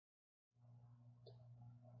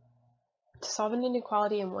To solve an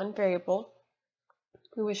inequality in one variable,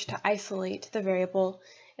 we wish to isolate the variable,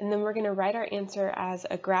 and then we're going to write our answer as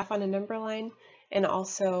a graph on a number line and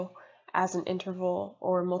also as an interval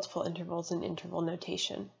or multiple intervals in interval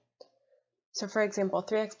notation. So for example,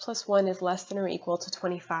 3x plus 1 is less than or equal to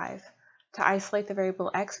 25. To isolate the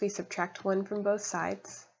variable x, we subtract 1 from both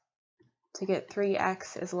sides to get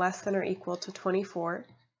 3x is less than or equal to 24,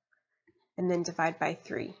 and then divide by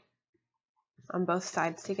 3 on both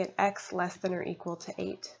sides to get x less than or equal to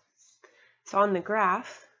 8. So on the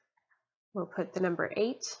graph, we'll put the number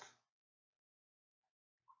 8,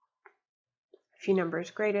 a few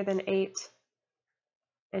numbers greater than 8,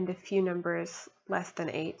 and a few numbers less than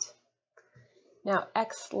 8. Now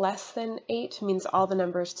x less than 8 means all the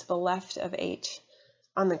numbers to the left of 8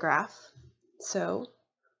 on the graph. So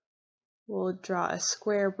we'll draw a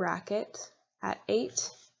square bracket at 8,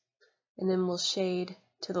 and then we'll shade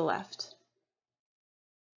to the left.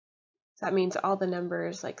 That means all the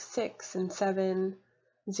numbers like 6 and 7,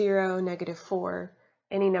 0, -4,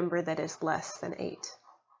 any number that is less than 8.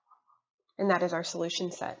 And that is our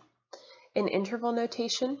solution set. In interval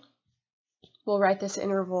notation, we'll write this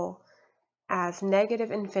interval as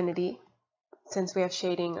 -infinity, since we have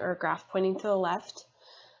shading or graph pointing to the left,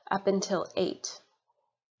 up until 8,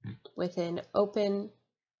 with an open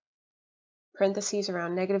parentheses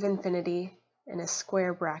around -infinity and a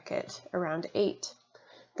square bracket around 8.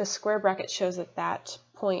 The square bracket shows that that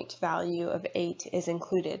point value of 8 is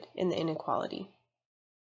included in the inequality.